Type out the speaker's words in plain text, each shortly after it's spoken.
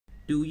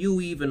Do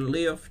you even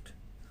lift?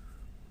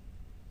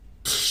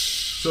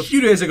 So a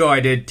few days ago, I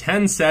did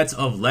 10 sets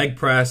of leg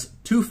press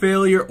to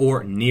failure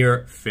or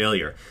near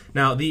failure.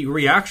 Now, the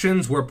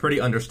reactions were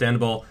pretty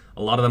understandable.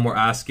 A lot of them were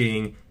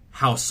asking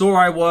how sore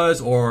I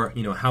was, or,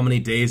 how many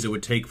days it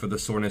would take for the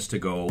soreness to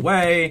go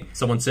away.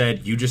 Someone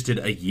said, you just did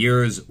a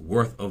year's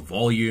worth of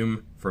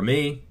volume for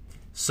me.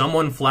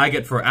 Someone flag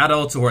it for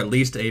adults or at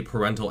least a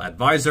parental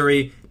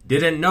advisory.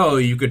 Didn't know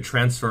you could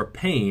transfer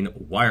pain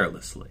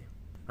wirelessly.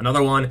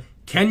 Another one,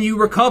 can you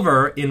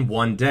recover in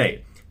one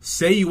day?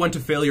 Say you went to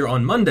failure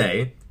on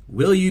Monday,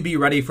 will you be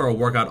ready for a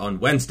workout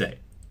on Wednesday?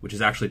 Which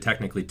is actually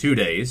technically 2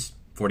 days,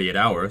 48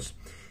 hours.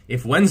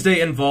 If Wednesday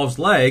involves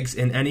legs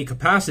in any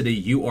capacity,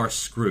 you are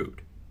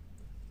screwed.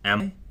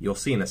 Am I? You'll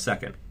see in a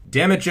second.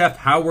 Damn it, Geoff,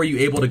 how were you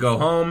able to go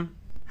home?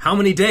 How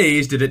many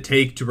days did it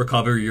take to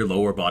recover your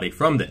lower body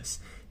from this?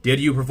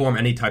 Did you perform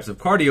any types of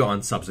cardio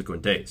on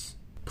subsequent days?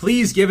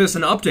 Please give us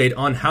an update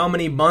on how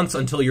many months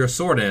until your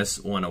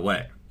soreness went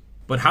away.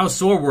 But how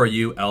sore were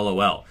you,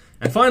 LOL?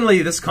 And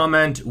finally, this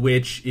comment,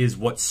 which is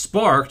what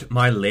sparked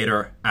my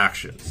later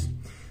actions.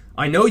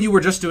 I know you were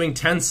just doing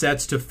 10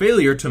 sets to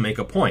failure to make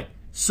a point.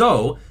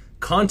 So,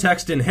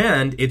 context in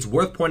hand, it's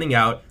worth pointing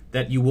out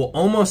that you will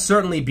almost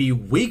certainly be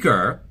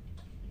weaker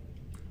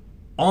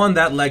on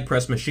that leg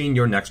press machine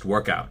your next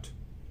workout.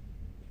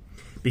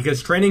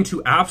 Because training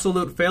to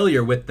absolute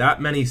failure with that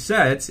many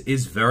sets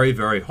is very,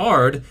 very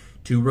hard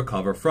to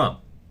recover from,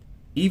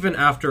 even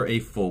after a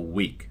full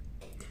week.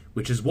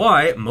 Which is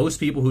why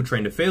most people who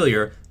train to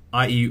failure,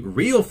 i.e.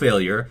 real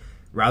failure,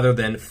 rather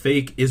than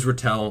fake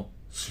Israel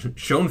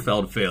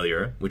Schoenfeld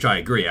failure, which I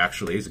agree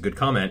actually is a good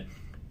comment,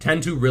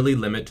 tend to really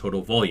limit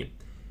total volume.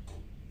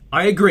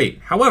 I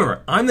agree.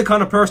 However, I'm the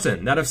kind of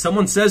person that if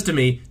someone says to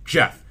me,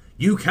 Geoff,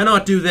 you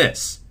cannot do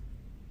this,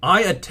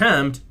 I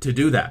attempt to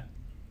do that.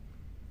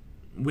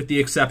 With the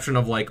exception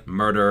of like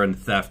murder and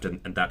theft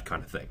and that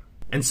kind of thing.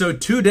 And so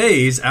 2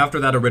 days after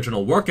that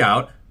original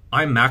workout,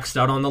 I maxed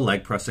out on the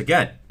leg press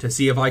again to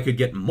see if I could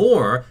get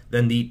more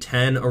than the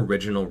 10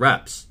 original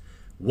reps.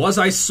 Was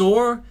I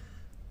sore?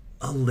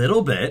 A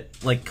little bit,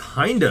 like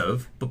kind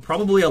of, but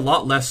probably a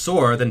lot less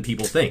sore than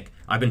people think.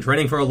 I've been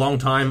training for a long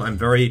time. I'm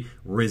very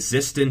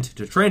resistant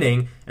to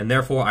training, and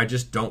therefore I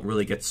just don't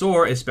really get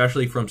sore,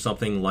 especially from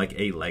something like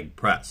a leg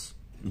press.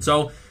 And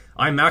so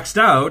I maxed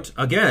out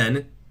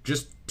again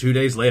just 2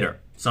 days later.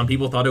 Some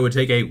people thought it would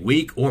take a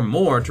week or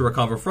more to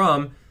recover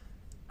from.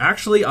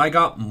 Actually, I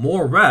got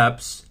more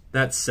reps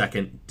that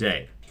second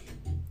day.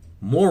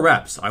 More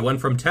reps. I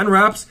went from 10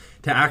 reps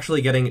to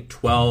actually getting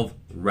 12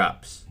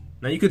 reps.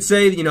 Now you could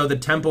say, the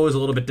tempo is a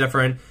little bit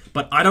different,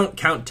 but I don't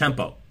count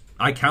tempo.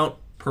 I count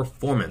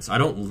performance. I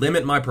don't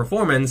limit my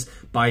performance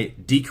by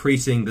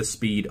decreasing the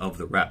speed of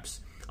the reps.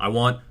 I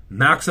want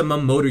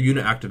maximum motor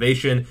unit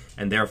activation,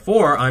 and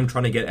therefore I'm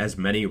trying to get as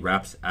many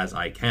reps as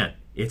I can.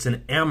 It's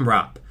an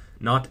AMRAP,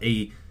 not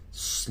a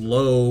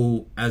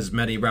slow as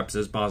many reps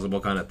as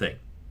possible kind of thing.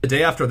 The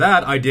day after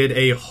that, I did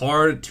a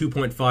hard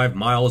 2.5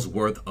 miles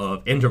worth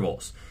of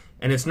intervals.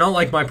 And it's not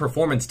like my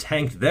performance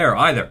tanked there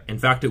either. In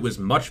fact, it was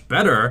much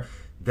better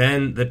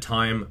than the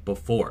time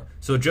before.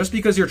 So just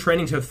because you're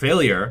training to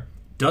failure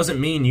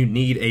doesn't mean you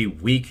need a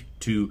week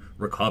to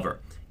recover,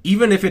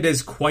 even if it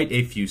is quite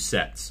a few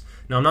sets.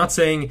 Now, I'm not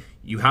saying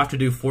you have to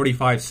do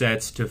 45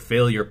 sets to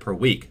failure per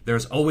week.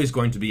 There's always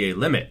going to be a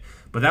limit,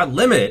 but that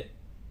limit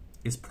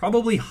is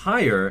probably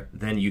higher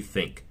than you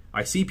think.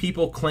 I see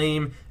people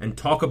claim and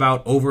talk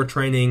about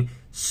overtraining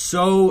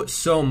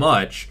so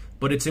much,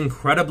 but it's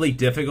incredibly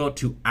difficult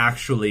to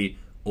actually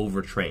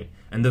overtrain.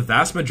 And the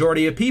vast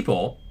majority of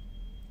people,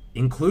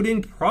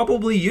 including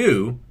probably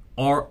you,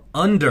 are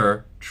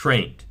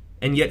undertrained.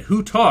 And yet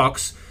who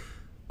talks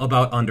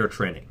about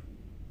undertraining?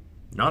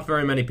 Not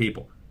very many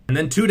people. And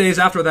then 2 days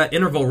after that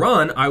interval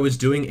run, I was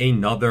doing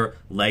another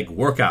leg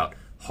workout.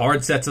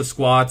 Hard sets of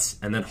squats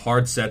and then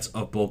hard sets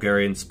of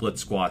Bulgarian split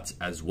squats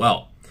as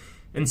well.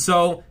 And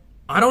so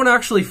I don't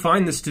actually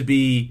find this to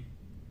be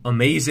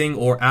amazing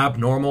or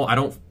abnormal. I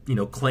don't,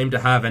 claim to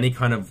have any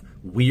kind of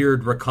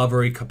weird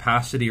recovery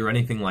capacity or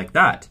anything like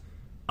that.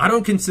 I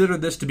don't consider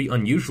this to be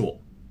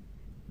unusual.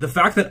 The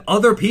fact that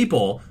other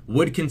people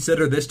would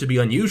consider this to be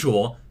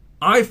unusual,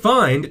 I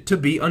find to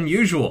be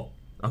unusual.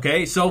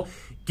 Okay, so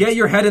get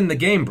your head in the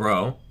game,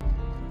 bro.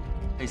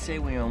 They say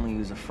we only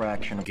use a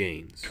fraction of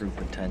gains. True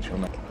potential.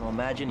 Now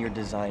imagine you're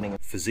designing a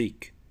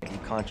Physique. You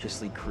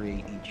consciously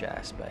create each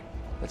aspect,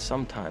 but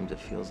sometimes it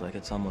feels like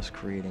it's almost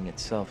creating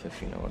itself,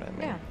 if you know what I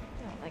mean. Yeah,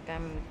 like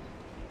I'm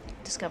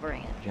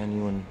discovering it.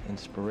 Genuine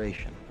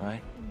inspiration,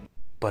 right?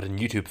 But in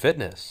YouTube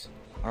Fitness,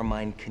 our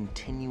mind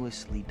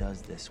continuously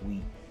does this.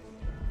 We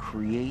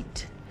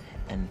create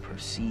and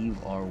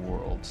perceive our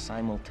world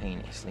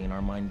simultaneously, and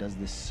our mind does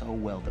this so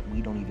well that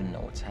we don't even know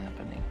what's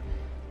happening.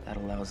 That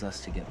allows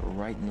us to get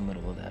right in the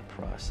middle of that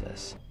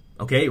process.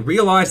 Okay,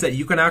 realize that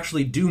you can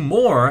actually do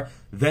more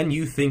than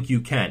you think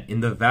you can in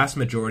the vast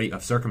majority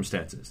of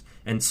circumstances.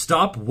 And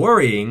stop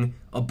worrying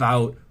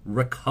about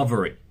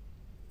recovery.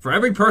 For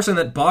every person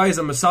that buys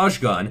a massage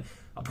gun,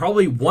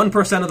 probably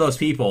 1% of those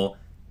people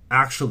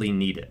actually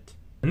need it.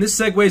 And this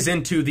segues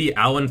into the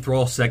Alan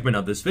Thrall segment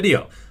of this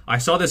video. I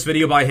saw this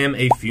video by him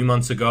a few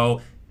months ago,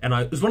 and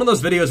it was one of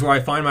those videos where I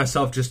find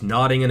myself just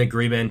nodding in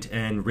agreement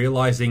and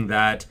realizing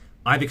that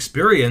I've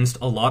experienced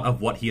a lot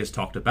of what he has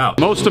talked about.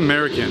 Most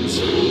Americans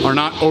are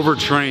not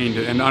overtrained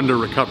and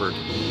under-recovered.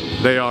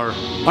 They are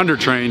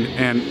undertrained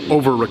and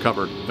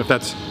over-recovered, if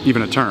that's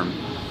even a term.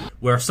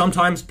 Where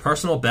sometimes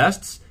personal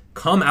bests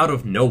come out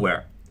of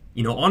nowhere.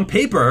 You know, on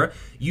paper,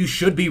 you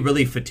should be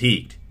really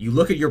fatigued. You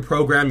look at your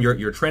program,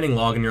 your training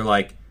log, and you're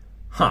like,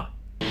 huh.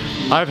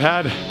 I've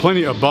had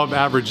plenty of above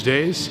average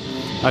days.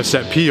 I've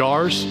set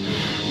PRs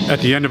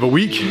at the end of a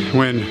week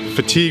when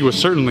fatigue was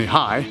certainly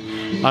high.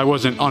 I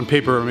wasn't on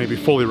paper or maybe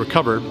fully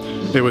recovered.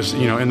 It was,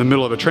 you know, in the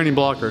middle of a training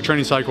block or a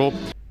training cycle.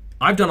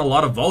 I've done a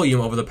lot of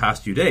volume over the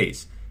past few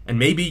days, and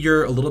maybe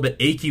you're a little bit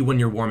achy when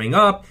you're warming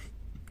up.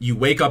 You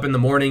wake up in the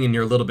morning and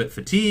you're a little bit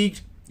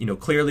fatigued, you know,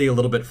 clearly a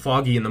little bit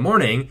foggy in the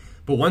morning.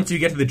 But once you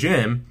get to the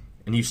gym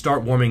and you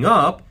start warming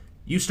up,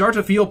 you start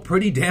to feel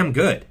pretty damn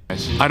good.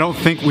 I don't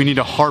think we need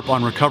to harp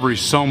on recovery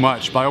so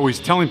much by always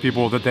telling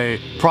people that they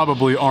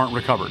probably aren't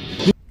recovered.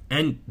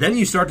 And then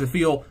you start to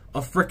feel a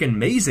frickin'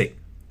 amazing.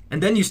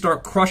 And then you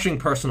start crushing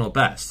personal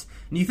bests.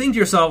 And you think to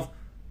yourself,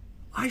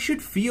 I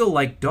should feel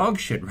like dog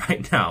shit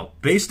right now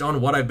based on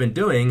what I've been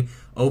doing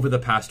over the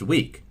past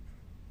week.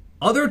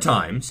 Other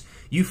times,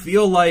 you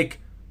feel like,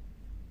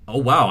 oh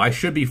wow, I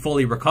should be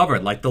fully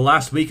recovered. Like the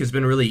last week has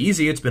been really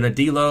easy. It's been a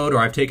deload or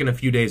I've taken a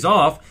few days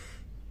off.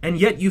 And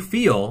yet you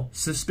feel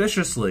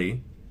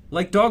suspiciously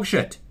like dog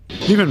shit.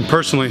 Even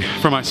personally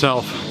for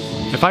myself,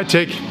 if I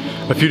take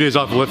a few days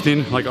off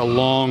lifting, like a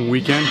long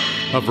weekend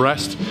of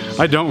rest,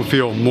 I don't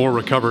feel more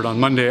recovered. On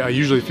Monday, I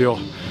usually feel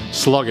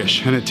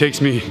sluggish, and it takes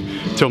me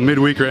till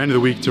midweek or end of the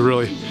week to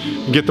really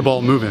get the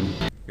ball moving.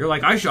 You're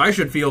like, I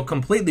should feel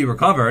completely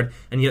recovered,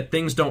 and yet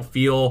things don't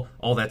feel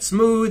all that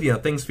smooth, you know,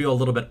 things feel a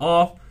little bit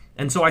off.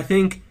 And so I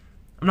think,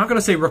 I'm not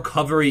gonna say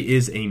recovery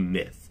is a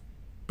myth,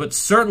 but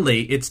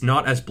certainly it's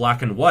not as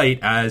black and white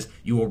as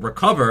you are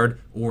recovered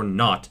or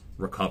not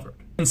recovered.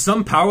 And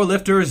some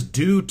powerlifters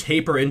do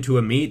taper into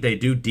a meet, they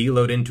do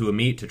deload into a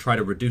meet to try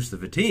to reduce the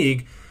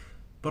fatigue,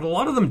 but a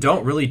lot of them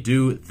don't really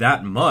do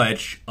that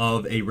much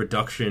of a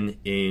reduction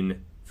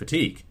in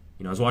fatigue.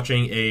 You know, I was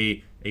watching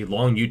a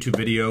long YouTube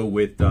video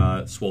with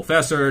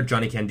Swolfessor,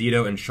 Johnny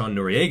Candido, and Sean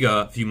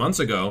Noriega a few months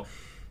ago,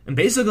 and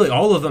basically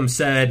all of them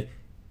said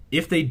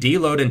if they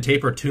deload and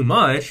taper too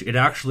much, it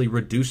actually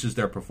reduces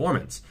their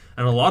performance.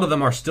 And a lot of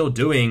them are still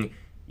doing,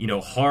 you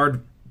know,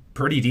 hard,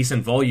 pretty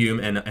decent volume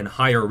and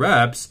higher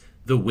reps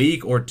the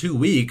week or 2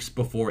 weeks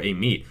before a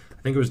meet.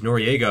 I think it was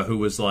Noriega who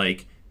was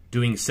like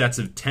doing sets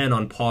of 10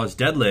 on pause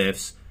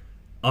deadlifts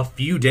a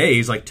few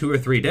days, like 2 or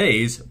 3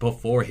 days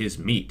before his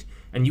meet.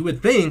 And you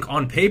would think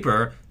on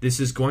paper this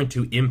is going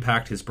to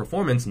impact his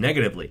performance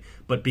negatively.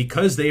 But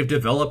because they've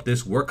developed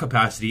this work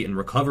capacity and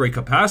recovery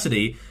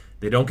capacity,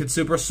 they don't get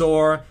super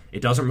sore,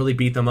 it doesn't really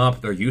beat them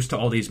up, they're used to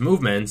all these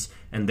movements,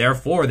 and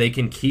therefore they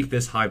can keep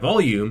this high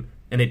volume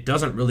and it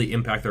doesn't really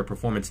impact their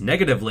performance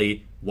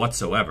negatively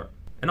whatsoever.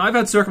 And I've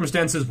had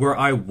circumstances where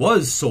I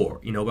was sore.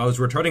 You know, I was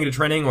returning to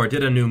training or I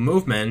did a new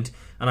movement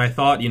and I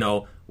thought, you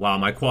know, wow,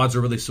 my quads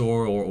are really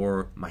sore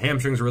or my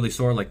hamstrings are really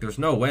sore. Like, there's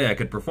no way I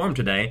could perform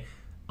today.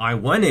 I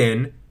went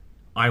in,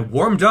 I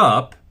warmed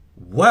up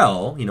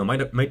well, you know,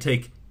 might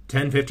take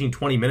 10, 15,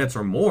 20 minutes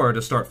or more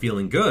to start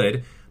feeling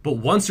good. But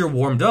once you're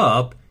warmed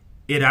up,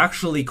 it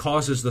actually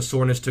causes the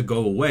soreness to go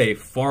away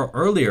far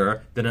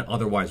earlier than it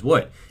otherwise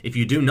would. If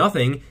you do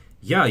nothing,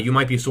 yeah, you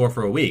might be sore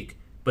for a week.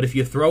 But if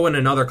you throw in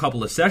another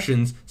couple of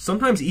sessions,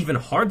 sometimes even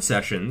hard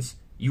sessions,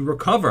 you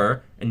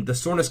recover and the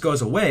soreness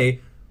goes away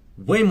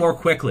way more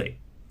quickly.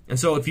 And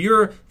so if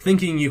you're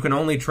thinking you can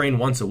only train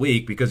once a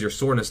week because your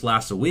soreness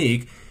lasts a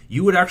week,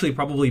 you would actually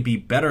probably be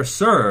better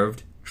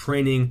served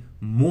training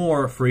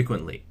more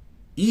frequently,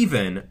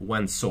 even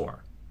when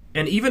sore.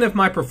 And even if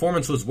my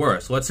performance was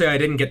worse, let's say I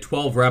didn't get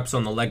 12 reps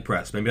on the leg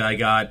press, maybe I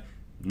got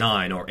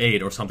 9 or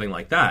 8 or something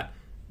like that.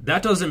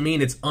 That doesn't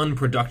mean it's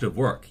unproductive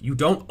work. You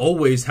don't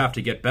always have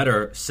to get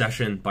better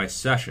session by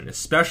session,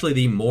 especially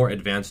the more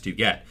advanced you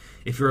get.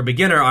 If you're a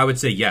beginner, I would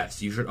say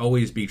yes, you should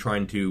always be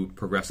trying to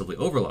progressively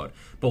overload.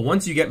 But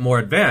once you get more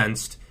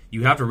advanced,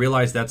 you have to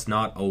realize that's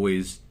not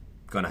always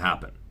going to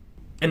happen.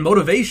 And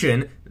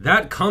motivation,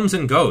 that comes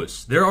and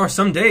goes. There are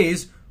some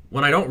days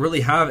when I don't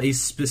really have a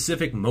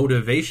specific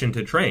motivation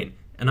to train,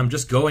 and I'm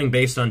just going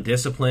based on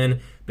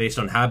discipline, based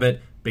on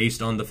habit,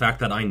 based on the fact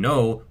that I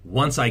know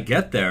once I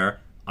get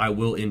there, I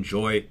will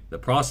enjoy the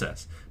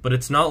process. But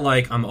it's not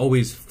like I'm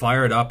always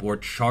fired up or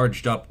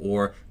charged up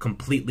or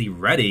completely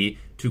ready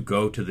to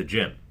go to the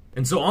gym.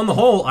 And so on the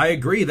whole, I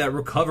agree that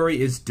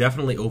recovery is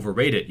definitely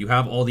overrated. You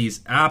have all these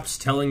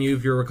apps telling you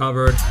if you're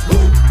recovered,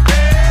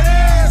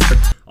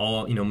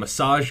 all, you know,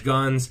 massage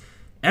guns.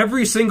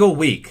 Every single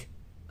week,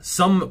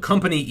 some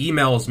company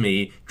emails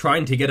me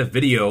trying to get a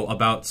video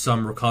about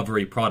some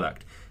recovery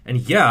product.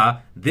 And yeah,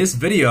 this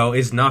video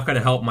is not going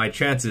to help my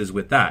chances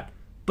with that.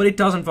 But it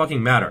doesn't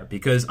fucking matter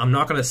because I'm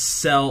not going to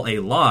sell a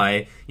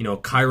lie, you know,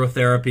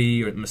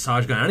 chirotherapy or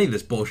massage gun, any of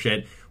this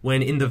bullshit,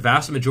 when in the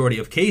vast majority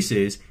of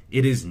cases,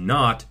 it is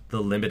not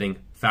the limiting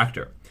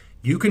factor.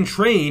 You can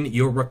train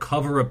your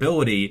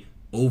recoverability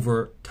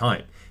over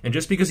time. And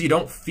just because you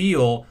don't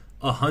feel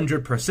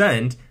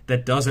 100%,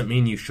 that doesn't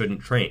mean you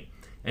shouldn't train.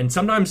 And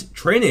sometimes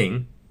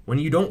training, when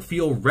you don't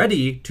feel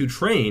ready to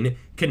train,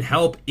 can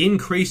help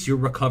increase your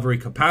recovery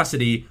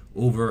capacity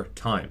over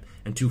time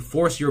and to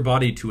force your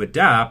body to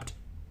adapt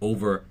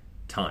over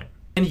time.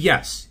 And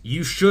yes,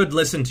 you should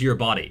listen to your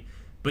body,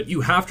 but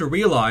you have to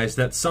realize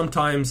that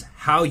sometimes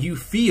how you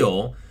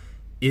feel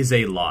is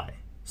a lie.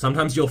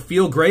 Sometimes you'll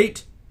feel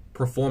great,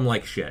 perform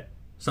like shit.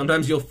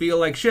 Sometimes you'll feel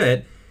like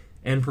shit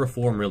and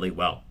perform really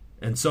well.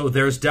 And so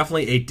there's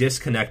definitely a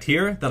disconnect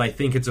here that I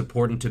think it's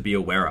important to be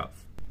aware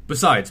of.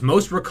 Besides,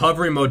 most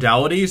recovery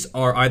modalities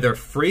are either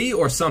free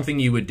or something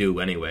you would do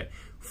anyway.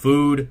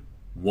 Food,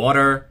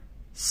 water,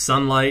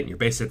 sunlight, you're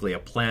basically a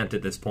plant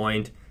at this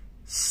point,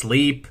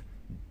 sleep,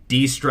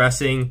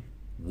 de-stressing,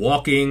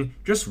 walking,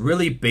 just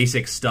really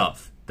basic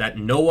stuff that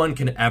no one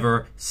can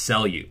ever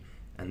sell you.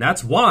 And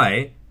that's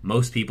why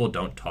most people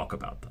don't talk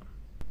about them.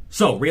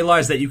 So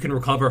realize that you can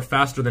recover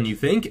faster than you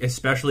think,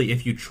 especially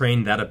if you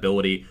train that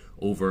ability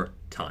over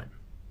time.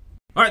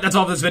 All right, that's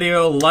all for this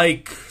video.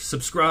 Like,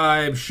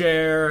 subscribe,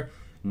 share,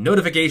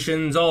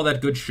 notifications, all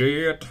that good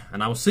shit.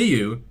 And I will see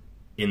you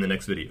in the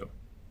next video.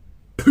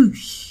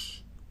 Peace.